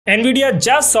NVIDIA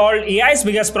just solved AI's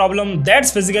biggest problem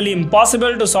that's physically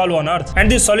impossible to solve on Earth.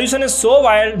 And the solution is so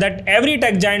wild that every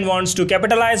tech giant wants to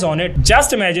capitalize on it.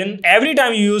 Just imagine, every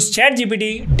time you use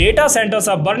ChatGPT, data centers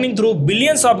are burning through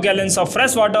billions of gallons of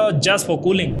fresh water just for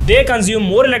cooling. They consume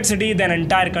more electricity than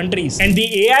entire countries. And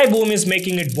the AI boom is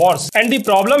making it worse. And the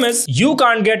problem is, you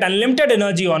can't get unlimited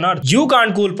energy on Earth. You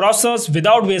can't cool processors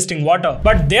without wasting water.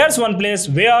 But there's one place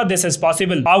where this is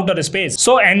possible, outer space.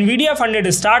 So NVIDIA funded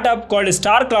a startup called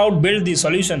Starcloud built the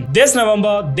solution. This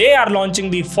November, they are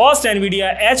launching the first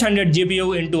NVIDIA H100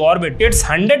 GPU into orbit. It's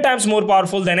 100 times more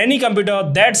powerful than any computer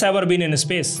that's ever been in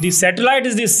space. The satellite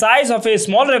is the size of a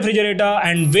small refrigerator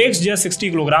and weighs just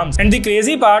 60 kilograms. And the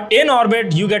crazy part, in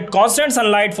orbit, you get constant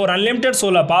sunlight for unlimited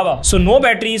solar power. So no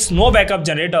batteries, no backup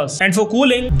generators. And for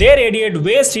cooling, they radiate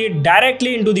waste heat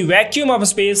directly into the vacuum of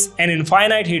space and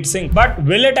infinite heat sink. But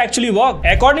will it actually work?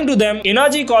 According to them,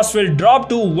 energy cost will drop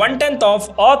to 1/10 of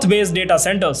Earth-based data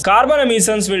centers. Carbon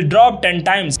emissions will drop 10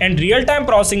 times, and real-time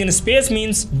processing in space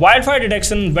means wildfire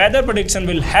detection, weather prediction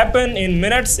will happen in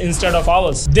minutes instead of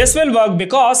hours. This will work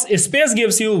because space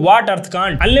gives you what Earth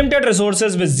can't: unlimited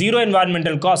resources with zero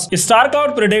environmental cost.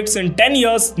 Starcloud predicts in 10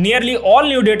 years, nearly all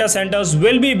new data centers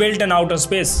will be built in outer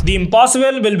space. The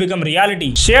impossible will become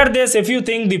reality. Share this if you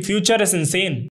think the future is insane.